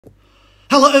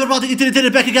Hello everybody, it's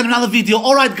back again in another video.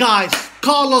 Alright guys,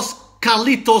 Carlos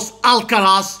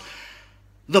Alcaraz,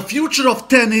 the future of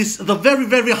tennis, the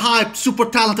very hyped, super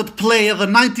talented player, the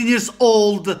 19 years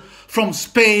old from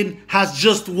Spain, has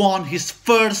just won his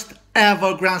first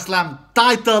ever Grand Slam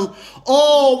title.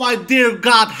 Oh my dear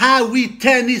God, how we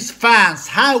tennis fans,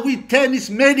 how we tennis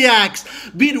maniacs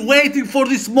been waiting for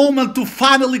this moment to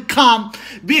finally come,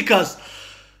 because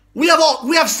we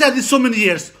have said this so many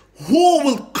years. Who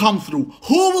will come through?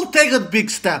 Who will take a big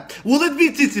step? Will it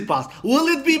be Tsitsipas? Will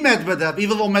it be Medvedev,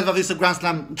 even though Medvedev is a Grand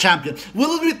Slam champion?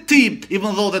 Will it be Thiem,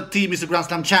 even though that Thiem is a Grand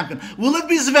Slam champion? Will it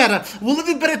be Zverev? Will it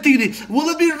be Berrettini? Will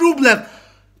it be Rublev?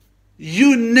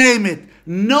 You name it.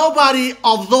 Nobody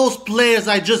of those players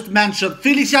I just mentioned,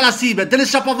 Felix Yalasibe,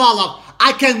 Denis Shapovalov,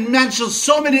 I can mention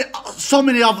so many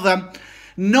of them.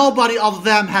 Nobody of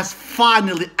them has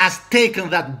taken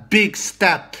that big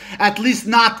step, at least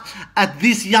not at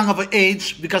this young of an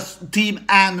age, because Thiem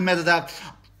and Medvedev,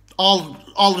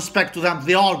 all respect to them,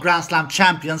 they are Grand Slam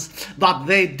champions, but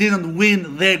they didn't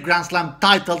win their Grand Slam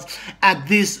titles at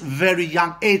this very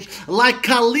young age, like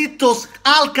Carlos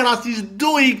Alcaraz is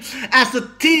doing as a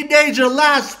teenager.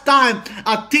 Last time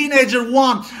a teenager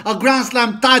won a Grand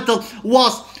Slam title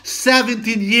was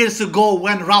 17 years ago,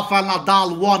 when Rafael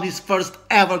Nadal won his first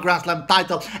ever Grand Slam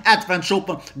title at French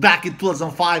Open back in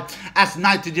 2005 as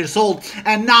 19 years old.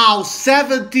 And now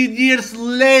 17 years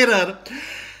later,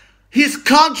 his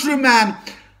countryman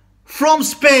from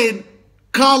Spain,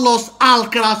 Carlos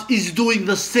Alcaraz, is doing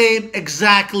the same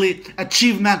exactly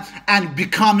achievement and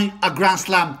becoming a Grand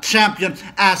Slam champion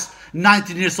as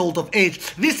 19 years old of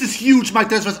age. This is huge, my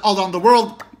tennis fans all around the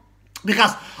world,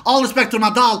 because all respect to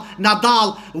Nadal,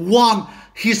 Nadal won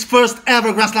his first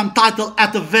ever Grand Slam title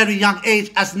at a very young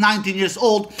age as 19 years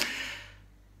old.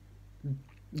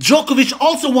 Djokovic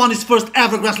also won his first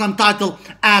ever Grand Slam title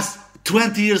as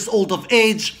 20 years old of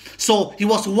age. So he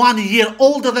was 1 year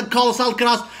older than Carlos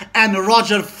Alcaraz. And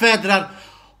Roger Federer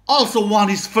also won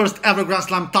his first ever Grand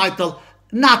Slam title.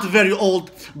 Not very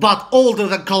old, but older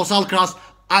than Carlos Alcaraz.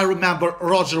 I remember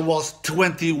Roger was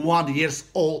 21 years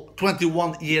old,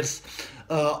 21 years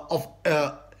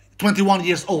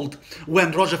old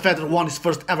when Roger Federer won his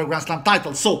first ever Grand Slam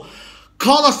title. So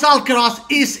Carlos Alcaraz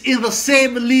is in the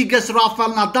same league as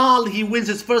Rafael Nadal. He wins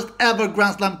his first ever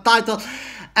Grand Slam title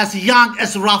as young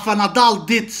as Rafael Nadal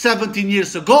did 17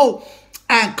 years ago.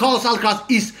 And Carlos Alcaraz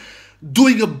is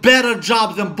doing a better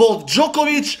job than both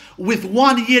Djokovic, with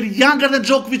 1 year younger than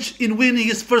Djokovic in winning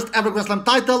his first ever Grand Slam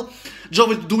title.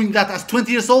 Djokovic doing that as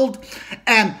 20 years old,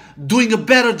 and doing a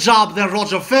better job than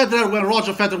Roger Federer, when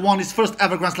Roger Federer won his first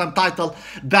ever Grand Slam title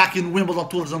back in Wimbledon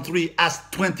 2003 as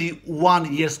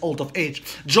 21 years old of age.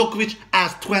 Djokovic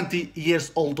as 20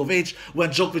 years old of age when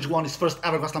Djokovic won his first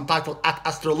ever Grand Slam title at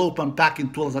Australian Open back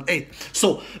in 2008.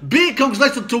 So big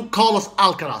congratulations to Carlos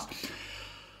Alcaraz.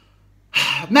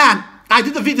 Man, I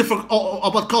did a video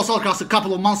about Carlos Alcaraz a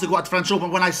couple of months ago at French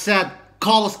Open, when I said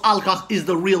Carlos Alcaraz is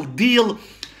the real deal.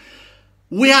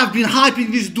 We have been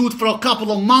hyping this dude for a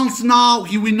couple of months now.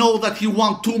 We know that he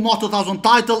won 2 more 2000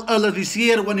 titles earlier this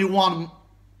year when he won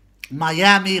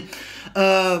Miami,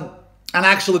 and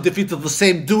actually defeated the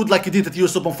same dude like he did at the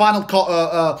US Open final,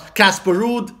 Casper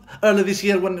Ruud, earlier this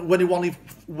year when he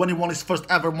won his first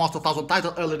ever Master 1000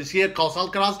 title earlier this year, Carlos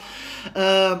Alcaraz.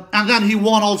 And then he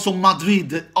won also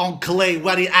Madrid on clay,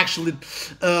 where he actually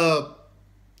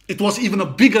it was even a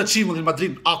bigger achievement in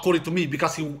Madrid, according to me,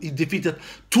 because he defeated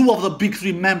 2 of the big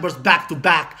 3 members back to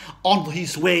back on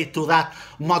his way to that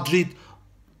Madrid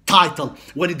title,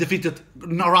 when he defeated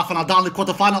Rafa Nadal in the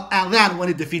quarterfinal, and then when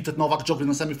he defeated Novak Djokovic in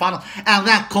the semifinal, and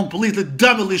then completely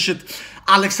demolished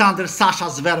Alexander Sasha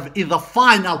Zverev in the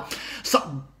final.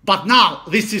 So, but now,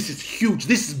 this is huge.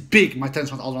 This is big, my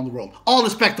tennis fans all around the world. All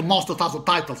respect to Master 1000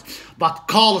 titles, but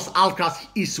Carlos Alcaraz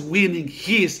is winning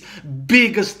his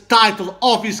biggest title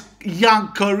of his young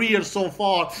career so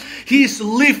far. He's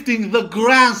lifting the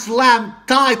Grand Slam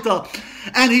title,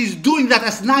 and he's doing that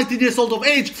as 19 years old of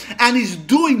age, and he's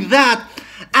doing that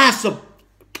as a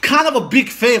kind of a big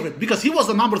favorite, because he was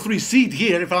the number 3 seed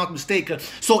here, if I'm not mistaken.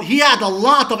 So he had a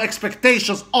lot of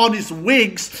expectations on his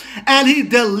wings, and he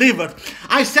delivered.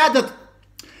 I said that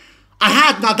I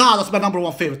had Nadal as my number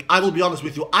 1 favorite. I will be honest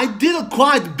with you. I didn't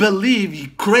quite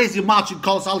believe crazy much in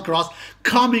Carlos Alcaraz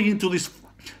coming into this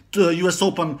US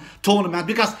Open tournament,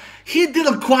 because he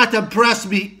didn't quite impress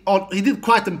me on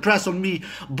me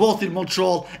both in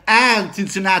Montreal and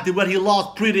Cincinnati, where he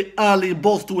lost pretty early in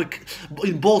both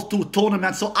two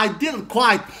tournaments. So I didn't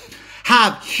quite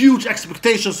have huge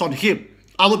expectations on him.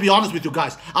 I will be honest with you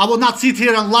guys. I will not sit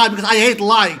here and lie, because I hate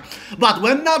lying. But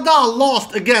when Nadal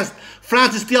lost against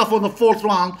Francis Tiafoe in the 4th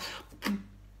round,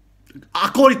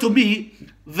 according to me,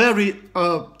 very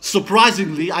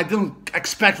surprisingly, I didn't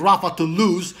expect Rafa to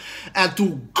lose and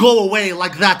to go away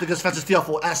like that against Francis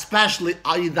Tiafoe, especially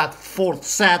in that fourth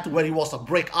set where he was a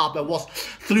break up and was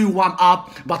 3-1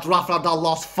 up, but Rafa Nadal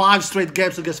lost 5 straight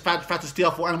games against Francis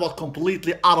Tiafoe and was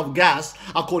completely out of gas.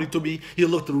 According to me, he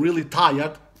looked really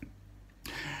tired.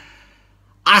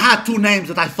 I had 2 names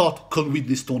that I thought could win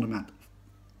this tournament: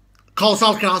 Carlos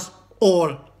Alcaraz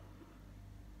or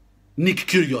Nick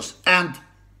Kyrgios, and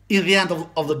in the end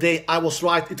of the day, I was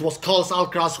right. It was Carlos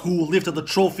Alcaraz who lifted the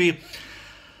trophy.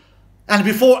 And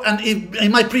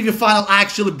in my preview final, I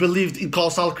actually believed in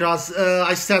Carlos Alcaraz.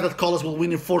 I said that Carlos will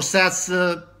win in 4 sets.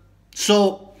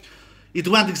 So it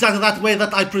went exactly that way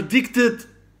that I predicted.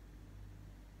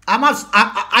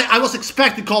 I was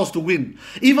expecting Carlos to win,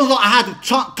 even though I had a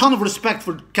ton of respect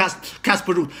for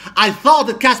Casper Ruud. I thought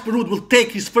that Casper Ruud will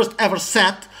take his first ever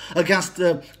set against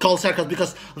Carlos Alcaraz,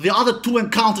 because the other 2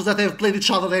 encounters that they've played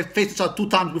each other, they've faced each other 2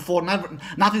 times before,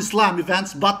 not in slam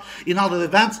events, but in other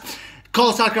events.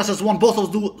 Carlos Alcaraz has won both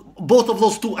of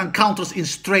those 2 encounters in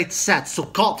straight sets. So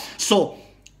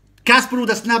Casper Ruud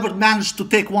has never managed to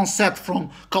take 1 set from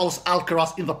Carlos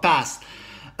Alcaraz in the past.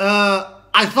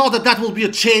 I thought that will be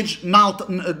a change now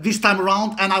this time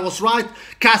around, and I was right.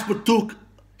 Casper took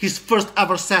his first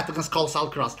ever set against Carlos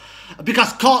Alcaraz,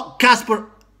 because Casper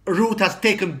Ruud has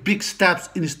taken big steps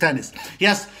in his tennis. He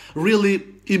has really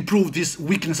improved his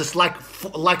weaknesses, like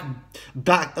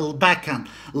backhand,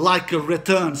 like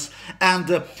returns, and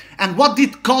what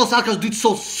did Carlos Alcaraz did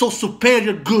so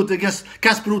superior good against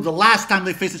Casper Ruud the last time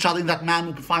they faced each other in that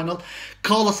man final?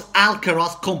 Carlos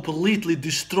Alcaraz completely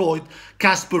destroyed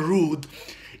Casper Ruud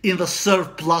in the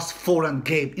serve plus forehand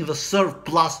game, in the serve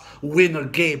plus winner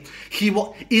game. He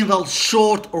was in the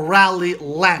short rally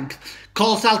length.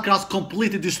 Carlos Alcaraz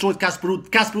completely destroyed Casper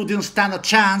Ruud. Casper Ruud didn't stand a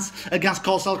chance against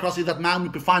Carlos Alcaraz in that Miami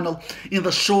final in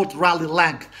the short rally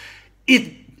length.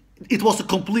 It was a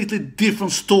completely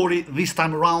different story this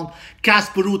time around.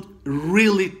 Casper Ruud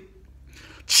really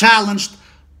challenged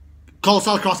Carlos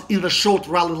Alcaraz in the short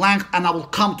rally length, and I will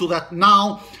come to that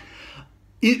now.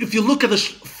 If you look at the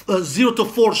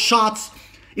 0-4 shots,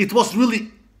 it was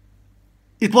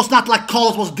not like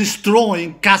Carlos was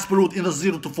destroying Casper Ruud in the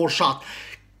 0-4 shot.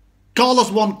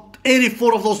 Carlos won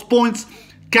 84 of those points.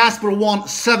 Casper won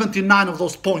 79 of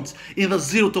those points in the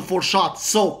 0-4 shot.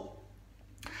 So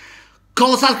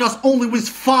Carlos Alcaraz only wins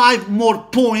 5 more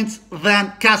points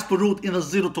than Casper Ruud in the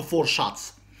 0-4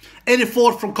 shots.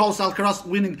 84 from Carlos Alcaraz,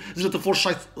 winning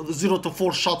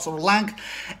 0-4 shots or length,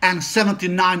 and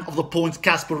 79 of the points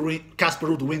Casper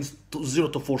Ruud wins to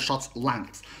 0-4 shots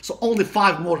length. So only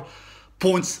 5 more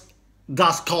points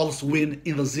does Carlos win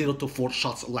in the 0-4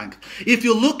 shots length. If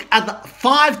you look at the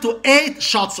 5-8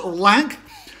 shots or length,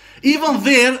 even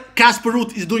there, Casper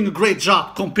Ruud is doing a great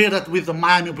job. Compare that with the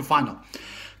Miami Open final.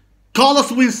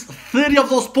 Carlos wins 30 of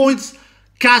those points.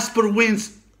 Casper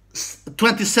wins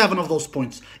 27 of those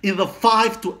points in the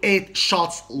 5-8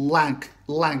 shots length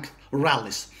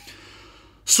rallies.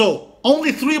 So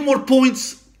only 3 more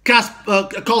points. Carlos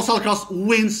Alcaraz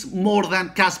wins more than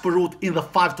Casper Ruud in the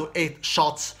 5-8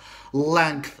 shots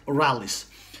length rallies.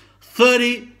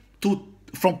 30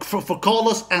 for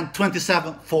Carlos and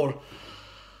 27 for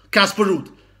Casper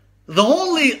Ruud. The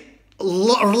only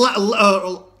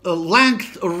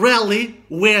length rally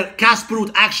where Casper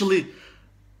Ruud actually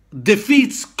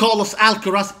defeats Carlos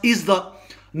Alcaraz is the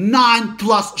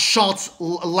 9+ shots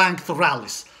length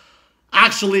rallies.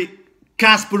 Actually,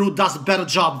 Casper Ruud does a better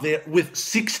job there with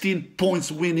 16 points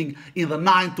winning in the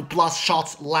 9+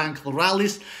 shots length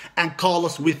rallies, and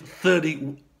Carlos with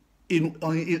 30 in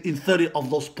 30 of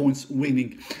those points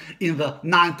winning in the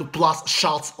 9+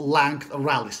 shots length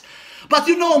rallies. But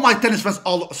you know, my tennis fans,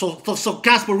 so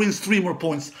Casper wins 3 more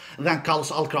points than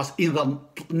Carlos Alcaraz in the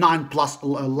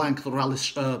 9+ length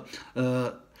rallies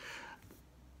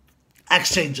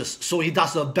exchanges. So he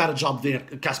does a better job there,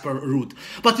 Casper Ruud.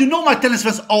 But you know, my tennis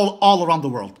fans all around the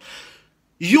world,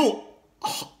 you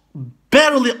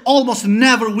barely, almost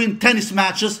never win tennis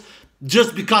matches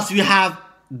just because you have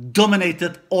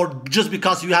dominated or just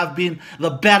because you have been the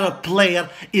better player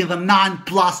in the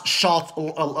 9+ shots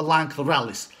length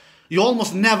rallies. You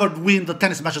almost never win the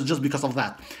tennis matches just because of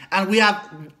that. And we have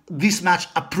this match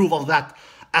a proof of that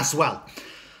as well.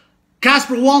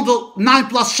 Casper won the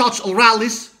 9+ shots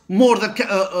rallies more than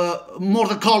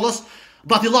Carlos,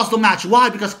 but he lost the match. Why?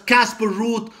 Because Casper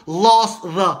Ruud lost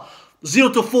the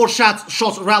 0-4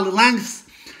 shots rally lengths,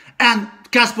 and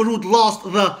Casper Ruud lost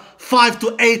the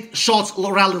 5-8 shots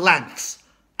rally lengths,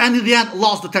 and in the end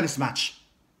lost the tennis match.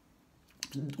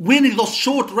 winning those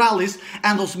short rallies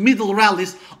and those middle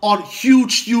rallies are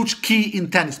huge, huge key in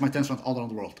tennis, my tennis friends all around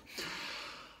the world.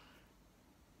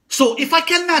 So if I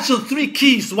can mention 3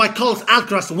 keys why Carlos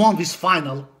Alcaraz won this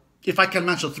final, if I can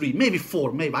mention 3, maybe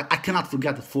 4, maybe. I cannot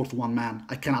forget the 4th one, man.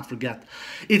 I cannot forget.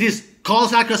 It is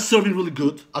Carlos Alcaraz serving really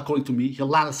good, according to me. He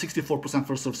landed 64%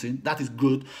 first serve in. That is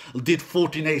good. Did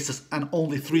 14 aces and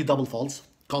only 3 double faults.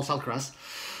 Carlos Alcaraz.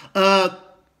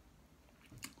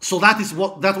 So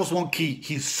that was one key.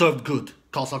 He served good,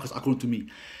 Carlos Alcaraz, according to me.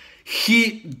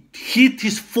 He hit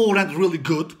his forehand really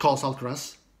good, Carlos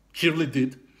Alcaraz. He really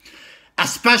did.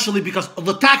 Especially because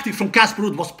the tactic from Casper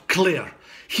Ruud was clear.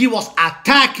 He was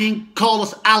attacking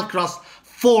Carlos Alcaraz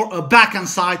for a backhand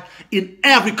side in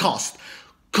every cost.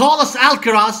 Carlos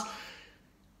Alcaraz,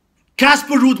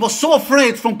 Casper Ruud was so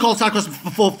afraid from Carlos Alcaraz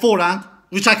for forehand,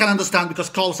 which I can understand because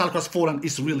Carlos Alcaraz forehand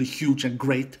is really huge and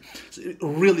great.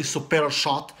 Really superior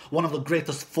shot. One of the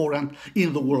greatest forehand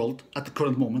in the world at the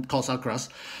current moment, Carlos Alcaraz.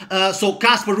 So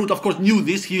Casper Ruud, of course, knew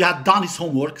this. He had done his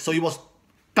homework, so he was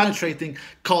penetrating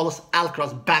Carlos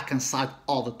Alcaraz backhand side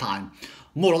all the time.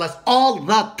 More or less all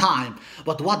the time.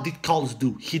 But what did Carlos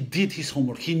do? He did his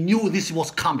homework. He knew this was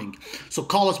coming. So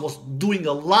Carlos was doing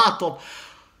a lot of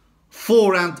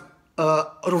forehand,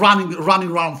 running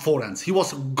around forehands. He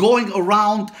was going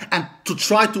around and to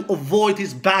try to avoid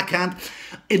his backhand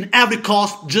in every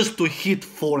cost just to hit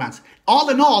forehands. All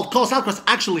in all, Carlos Alcaraz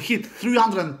actually hit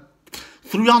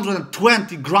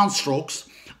 320 ground strokes.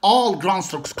 All ground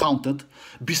strokes counted,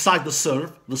 beside the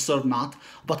serve not,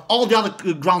 but all the other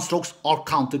ground strokes are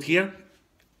counted here.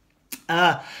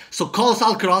 So Carlos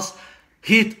Alcaraz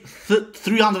hit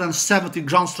 370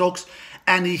 ground strokes,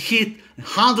 and he hit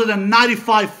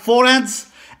 195 forehands,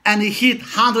 and he hit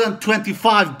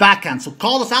 125 backhands. So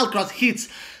Carlos Alcaraz hits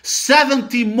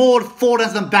 70 more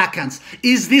forehands than backhands.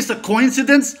 Is this a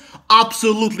coincidence?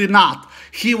 Absolutely not.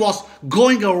 He was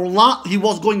going around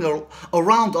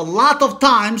a lot of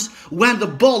times when the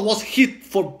ball was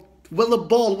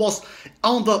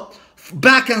on the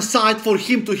backhand side for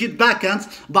him to hit backhands,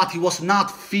 but he was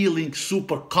not feeling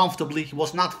super comfortably. He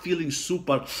was not feeling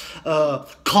super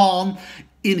calm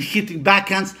in hitting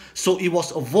backhands, so he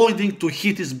was avoiding to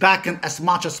hit his backhand as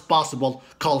much as possible,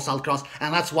 Carlos Alcaraz,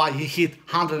 and that's why he hit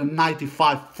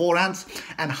 195 forehands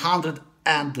and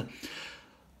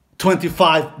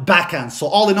 125 backhands. So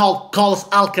all in all, Carlos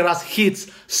Alcaraz hits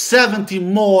 70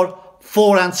 more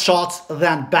forehand shots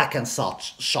than backhand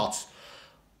shots.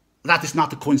 That is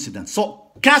not a coincidence.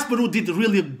 So Casper Ruud did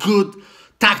really a good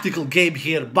tactical game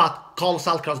here, but Carlos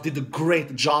Alcaraz did a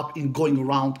great job in going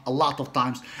around a lot of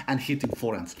times and hitting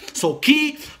forehands. So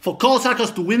key for Carlos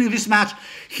Alcaraz to winning this match,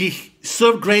 he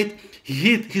served great. He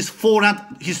hit his forehand,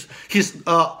 his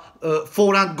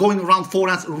forehand, going around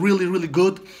forehands really, really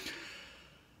good.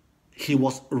 He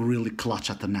was really clutch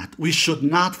at the net. We should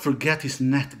not forget his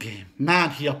net game.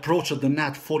 Man, he approached the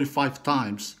net 45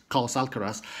 times, Carlos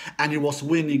Alcaraz, and he was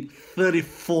winning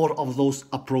 34 of those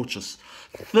approaches.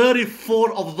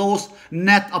 34 of those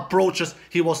net approaches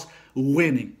he was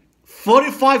winning.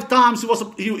 45 times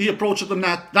he approached the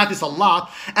net. That is a lot.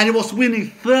 And he was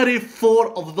winning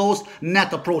 34 of those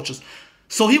net approaches.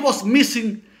 So he was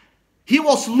losing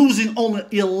only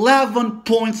 11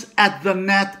 points at the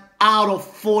net out of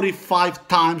 45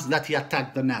 times that he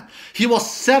attacked the net. He was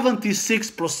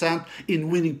 76%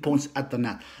 in winning points at the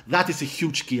net. That is a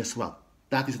huge key as well.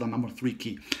 That is the number 3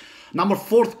 key. Number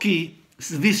 4th key,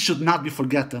 this should not be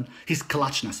forgotten, his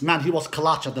clutchness. Man, he was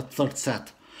clutch at the 3rd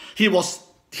set. He was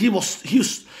 2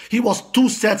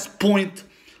 sets point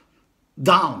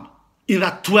down in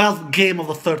that 12th game of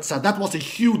the 3rd set. That was a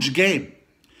huge game.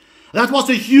 That was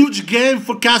a huge game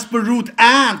for Casper Ruud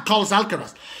and Carlos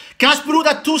Alcaraz. Casper Ruud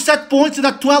had 2 set points in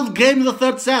that 12th game in the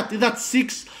 3rd set, in that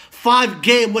 6-5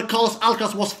 game where Carlos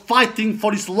Alcaraz was fighting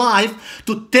for his life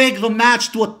to take the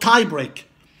match to a tiebreak.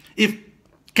 If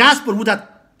Casper Ruud had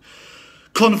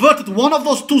converted one of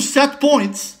those 2 set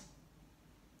points,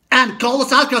 and Carlos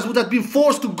Alcaraz would have been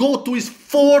forced to go to his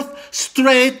 4th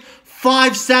straight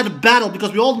 5-set battle,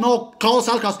 because we all know Carlos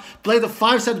Alcaraz played a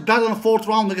 5-set battle in the 4th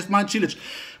round against Marin Cilic.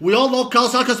 We all know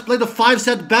Carlos Alcaraz played a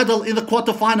 5-set battle in the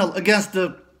quarterfinal against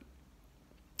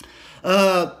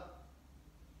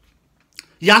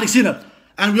Yannick Sinner.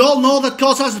 And we all know that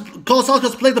Carlos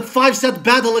Alcaraz played the 5-set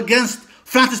battle against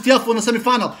Francis Tiafoe in the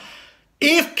semifinal.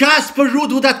 If Casper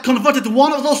Ruud would have converted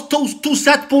one of those 2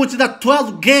 set points in that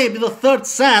 12th game in the 3rd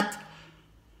set,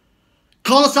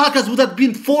 Carlos Alcaraz would have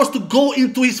been forced to go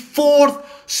into his 4th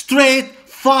straight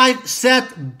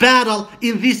 5-set battle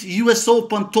in this US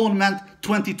Open Tournament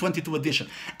 2022 edition.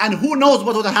 And who knows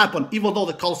what would have happened, even though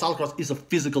the Carlos Alcaraz is a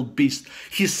physical beast.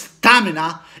 His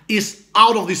stamina is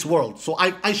out of this world. So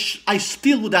I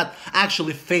still would have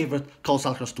actually favored Carlos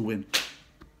Alcaraz to win,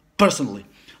 personally.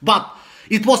 But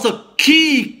it was a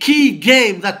key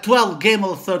game, that 12th game of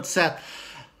the third set.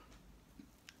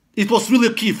 It was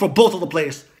really key for both of the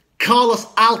players. Carlos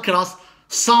Alcaraz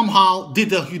somehow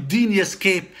did a Houdini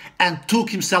escape and took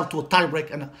himself to a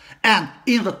tiebreak. And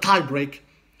in the tiebreak,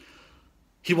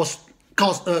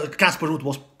 Casper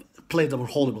Ruud played a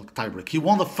horrible tiebreak. He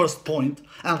won the first point,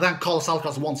 and then Carlos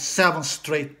Alcaraz won 7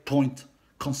 straight point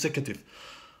consecutive.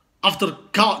 After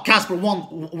Casper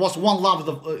was 1-love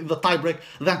in the tiebreak,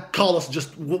 then Carlos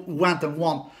just went and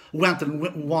won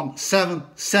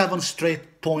 7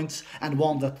 straight points and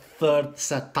won the third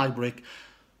set tiebreak,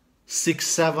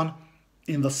 6-7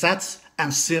 in the sets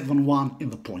and 7-1 in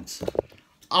the points.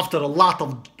 After a lot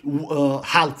of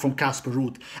help from Casper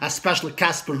Ruud, especially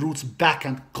Casper Ruud's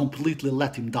backhand completely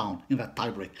let him down in that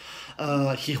tiebreak.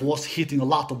 He was hitting a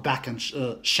lot of backhand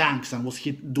shanks and was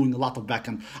doing a lot of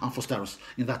backhand unfosteros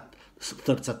in that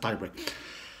third set tiebreak.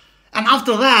 And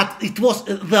after that, it was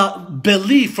the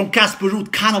belief from Casper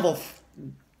Ruud kind of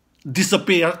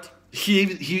disappeared. He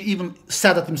even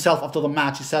said it himself after the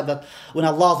match. He said that when I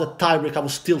lost the tiebreak, I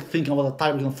was still thinking about the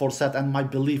tiebreak in the fourth set, and my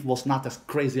belief was not as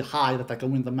crazy high that I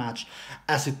can win the match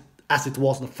as it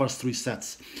was in the first 3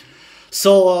 sets.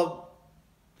 So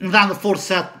then the fourth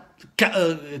set,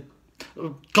 Carlos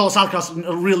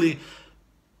Alcaraz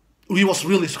he was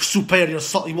really superior,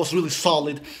 he was really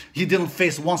solid. He didn't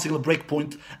face one single break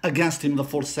point against him in the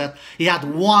fourth set. He had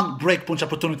one break point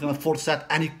opportunity in the fourth set,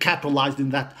 and he capitalized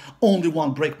in that only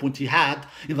one break point he had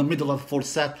in the middle of the fourth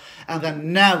set, and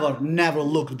then never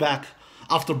looked back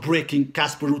after breaking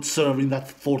Casper Ruud's serve in that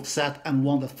fourth set and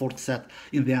won that fourth set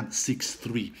in the end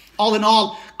 6-3. All in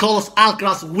all, Carlos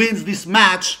Alcaraz wins this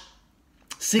match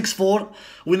 6-4,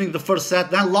 winning the first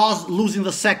set, then losing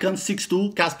the second,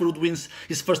 6-2. Casper Ruud wins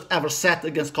his first ever set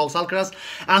against Carlos Alcaraz.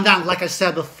 And then, like I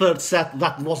said, the third set,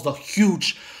 that was the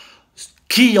huge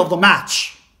key of the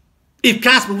match. If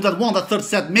Casper would have won the third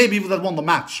set, maybe he would have won the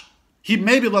match. He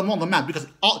maybe would have won the match, because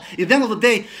at the end of the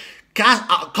day,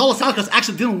 Carlos Alcaraz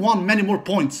actually didn't win many more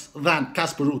points than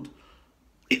Casper Ruud.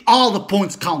 All the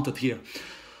points counted here.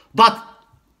 But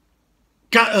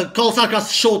Carlos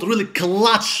Alcaraz showed really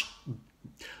clutch.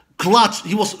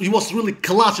 He was really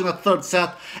clutch in that third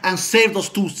set and saved those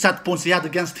 2 set points he had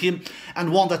against him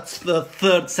and won that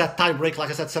third set tiebreak,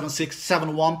 like I said,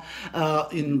 7-6,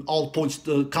 7-1 in all points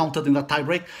counted in that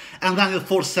tiebreak. And then in the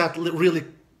fourth set, really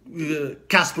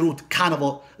Casper Ruud kind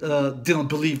of didn't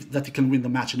believe that he can win the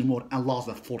match anymore and lost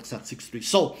that fourth set 6-3.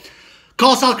 So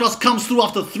Carlos Alcaraz comes through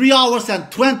after 3 hours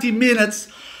and 20 minutes,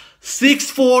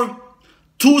 6-4,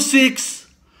 2-6,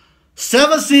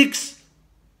 7-6,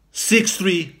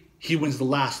 6-3. He wins the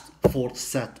last fourth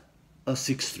set,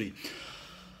 6-3.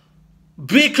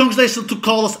 Big congratulations to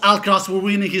Carlos Alcaraz for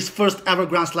winning his first ever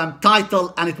Grand Slam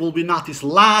title, and it will be not his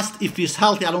last. If he's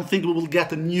healthy, I don't think we will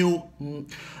get a new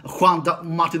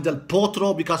Martin Del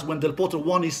Potro, because when Del Potro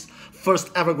won his first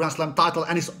ever Grand Slam title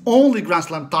and his only Grand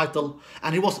Slam title,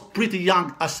 and he was pretty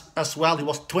young as well, he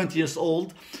was 20 years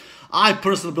old, I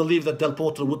personally believe that Del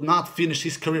Potro would not finish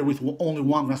his career with only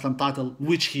one Grand Slam title,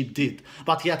 which he did.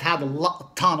 But he had a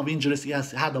ton of injuries. He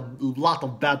has had a lot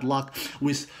of bad luck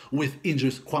with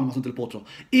injuries, Juan Martín Del Potro.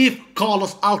 If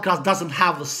Carlos Alcaraz doesn't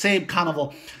have the same kind of a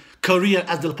career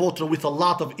as Del Potro with a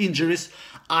lot of injuries,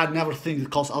 I never think that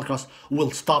Carlos Alcaraz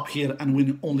will stop here and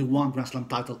win only one Grand Slam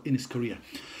title in his career.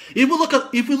 If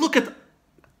we look at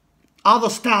other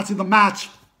stats in the match,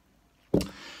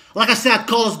 like I said,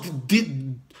 Carlos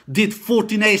did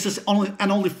 14 aces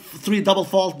and only 3 double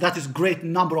faults. That is a great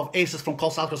number of aces from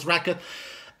Carlos Alcaraz's racket.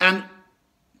 And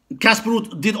Casper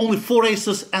Ruud did only 4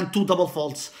 aces and 2 double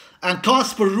faults. And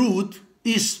Casper Ruud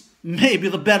is maybe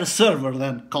the better server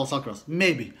than Carlos Alcaraz.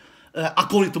 Maybe,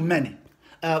 according to many.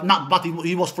 But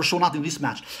he was for sure not in this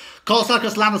match. Carlos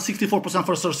Alcaraz landed 64%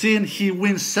 first serve in. He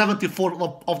wins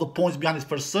 74 of the points behind his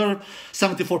first serve.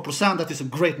 74%, that is a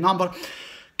great number.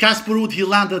 Casper Ruud, he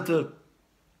landed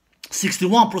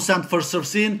 61% first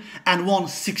serve in and won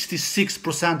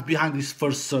 66% behind his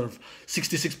first serve.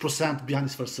 66% behind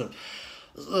his first serve.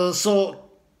 So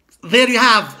there you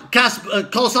have,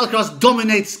 Carlos Alcaraz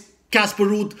dominates Casper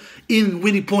Ruud in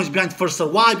winning points behind first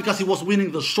serve. Why? Because he was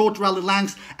winning the short rally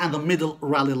lengths and the middle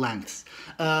rally lengths.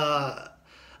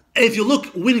 If you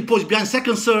look winning points behind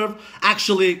second serve,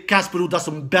 actually Casper Ruud does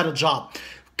a better job.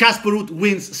 Casper Ruud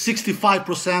wins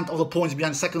 65% of the points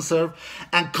behind second serve,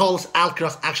 and Carlos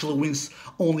Alcaraz actually wins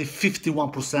only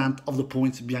 51% of the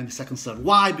points behind the second serve.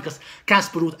 Why? Because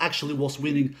Casper Ruud actually was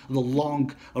winning the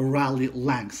long rally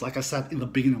lengths, like I said in the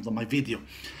beginning of my video.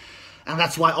 And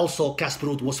that's why also Casper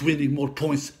Ruud was winning more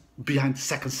points behind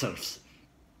second serves.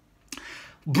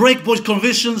 Breakpoint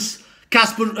conversions.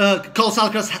 Carlos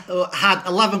Alcaraz had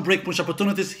 11 breakpoint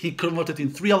opportunities. He converted in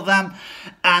 3 of them.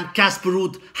 And Casper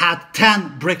Ruud had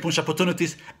 10 breakpoint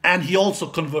opportunities, and he also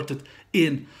converted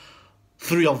in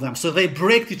 3 of them. So they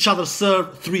break each other's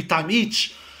serve 3 times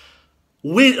each.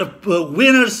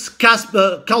 Winners,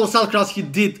 Carlos Alcaraz, he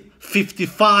did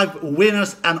 55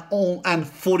 winners and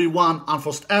 41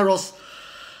 unforced errors.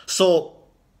 So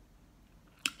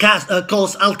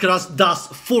Carlos Alcaraz does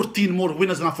 14 more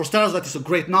winners than unforced errors. That is a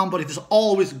great number. It is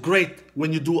always great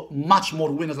when you do much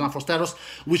more winners than unforced errors,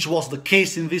 which was the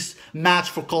case in this match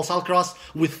for Carlos Alcaraz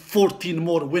with 14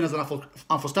 more winners than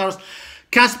unforced errors.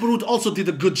 Casper Ruud also did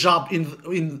a good job in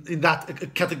that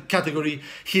category.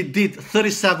 He did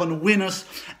 37 winners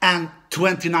and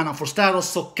 29 unforced errors.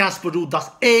 So Casper Ruud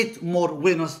does 8 more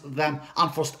winners than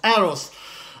unforced errors.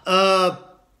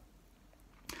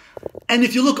 And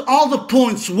if you look all the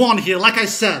points won here, like I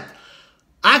said,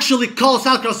 actually Carlos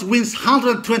Alcaraz wins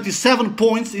 127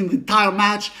 points in the entire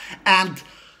match, and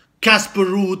Casper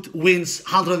Ruud wins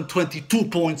 122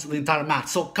 points in the entire match.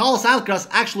 So Carlos Alcaraz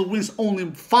actually wins only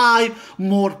 5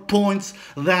 more points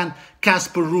than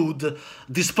Casper Ruud,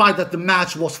 despite that the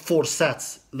match was 4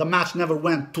 sets. The match never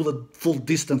went to the full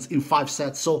distance in 5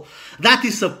 sets. So that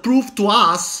is a proof to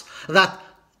us that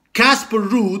Casper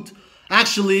Ruud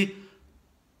actually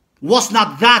was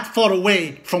not that far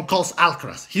away from Carlos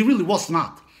Alcaraz. He really was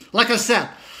not. Like I said,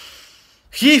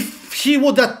 he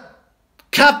would have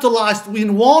capitalized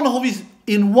in one of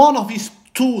his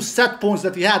 2 set points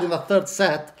that he had in the 3rd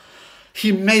set.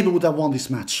 He maybe would have won this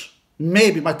match.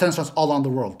 Maybe, my tennis fans all around the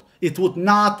world. It would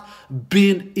not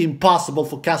been impossible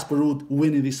for Casper Ruud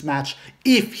winning this match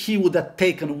if he would have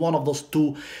taken one of those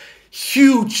 2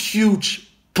 huge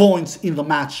points in the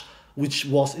match, which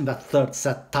was in that 3rd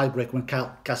set tiebreak when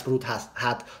Casper Ruud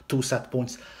had 2 set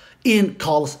points in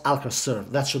Carlos Alcaraz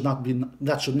serve. That should not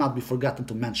be forgotten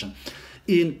to mention.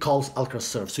 In Carlos Alcaraz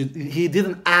serve. So he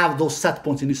didn't have those set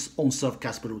points in his own serve,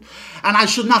 Casper Ruud. And I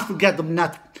should not forget the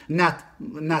net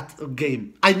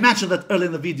game. I mentioned that earlier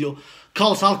in the video.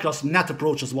 Carlos Alcaraz net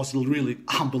approaches was really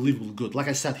unbelievably good. Like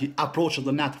I said, he approached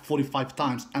the net 45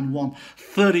 times and won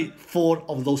 34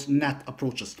 of those net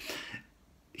approaches.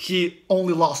 He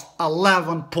only lost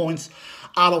 11 points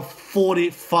out of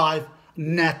 45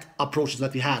 net approaches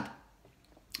that he had.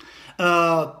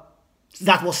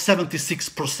 That was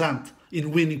 76%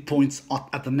 in winning points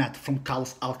at the net from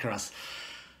Carlos Alcaraz.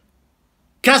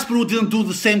 Casper Ruud didn't do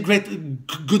the same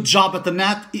good job at the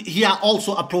net. He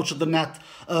also approached the net,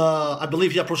 I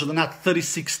believe he approached the net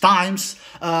 36 times,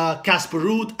 Casper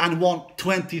Ruud, and won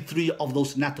 23 of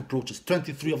those net approaches,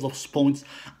 23 of those points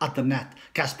at the net.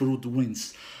 Casper Ruud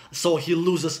wins. So he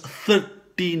loses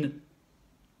 13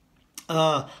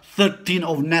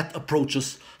 of net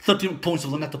approaches, 13 points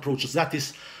of the net approaches. That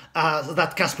is,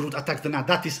 that Casper Ruud attacked the net.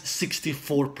 That is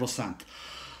 64%.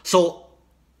 So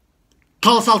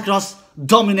Carlos Alcaraz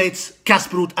dominates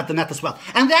Casper Ruud at the net as well.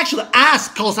 And they actually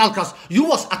asked Carlos Alcaraz, you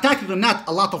was attacking the net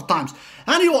a lot of times.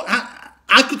 And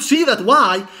I could see that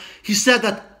why. He said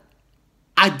that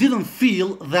I didn't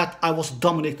feel that I was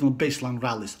dominating the baseline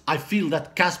rallies. I feel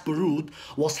that Casper Ruud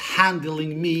was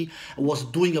handling me, was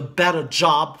doing a better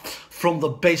job from the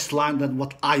baseline than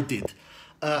what I did.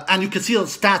 And you can see the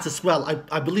stats as well.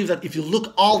 I believe that if you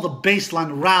look all the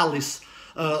baseline rallies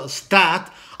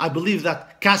stat, I believe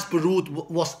that Casper Ruud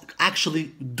was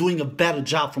actually doing a better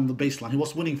job from the baseline. He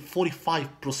was winning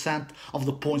 45% of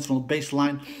the points from the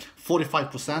baseline,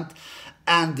 45%.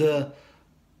 And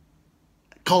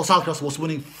Carlos Alcaraz was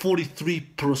winning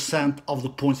 43% of the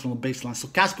points from the baseline. So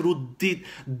Casper Ruud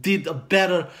did a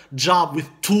better job with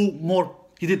 2 more.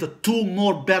 He did a 2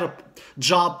 more better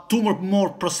job, 2 more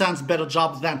percent better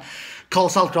job than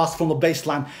Carlos Alcaraz from the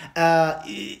baseline.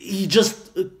 He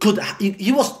just could.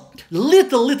 He was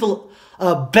little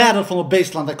better from the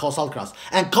baseline than Carlos Alcaraz.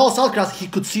 And Carlos Alcaraz, he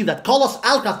could see that. Carlos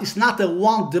Alcaraz is not a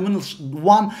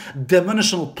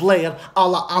one-dimensional player a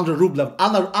la Andre Rublev.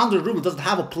 Andre Rublev doesn't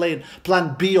have a plan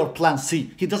B or plan C.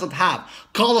 He doesn't have.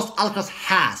 Carlos Alcaraz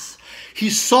has.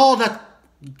 He saw that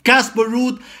Casper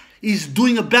Ruud, is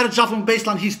doing a better job from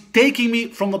baseline. He's taking me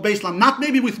from the baseline, not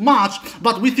maybe with much,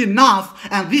 but with enough,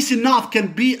 and this enough can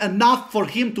be enough for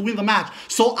him to win the match.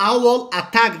 So I will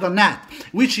attack the net,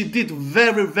 which he did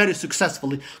very, very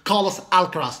successfully, Carlos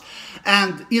Alcaraz.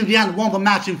 And in the end, won the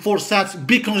match in 4 sets.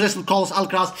 Big congratulations to Carlos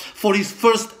Alcaraz for his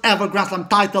first ever Grand Slam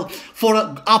title, for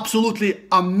an absolutely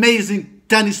amazing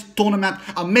tennis tournament,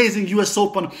 amazing US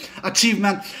Open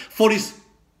achievement, for his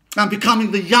and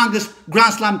becoming the youngest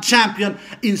Grand Slam champion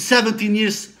in 17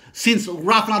 years since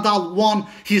Rafa Nadal won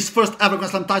his first ever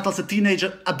Grand Slam title as a teenager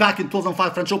back in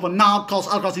 2005 French Open. Now Carlos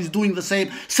Alcaraz is doing the same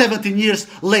 17 years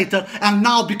later, and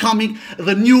now becoming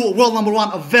the new world number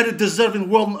 1, a very deserving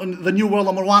the new world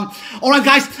number 1. Alright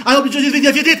guys, I hope you enjoyed this video.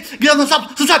 If you did, give it a thumbs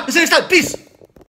up, subscribe, and see you next time. Peace!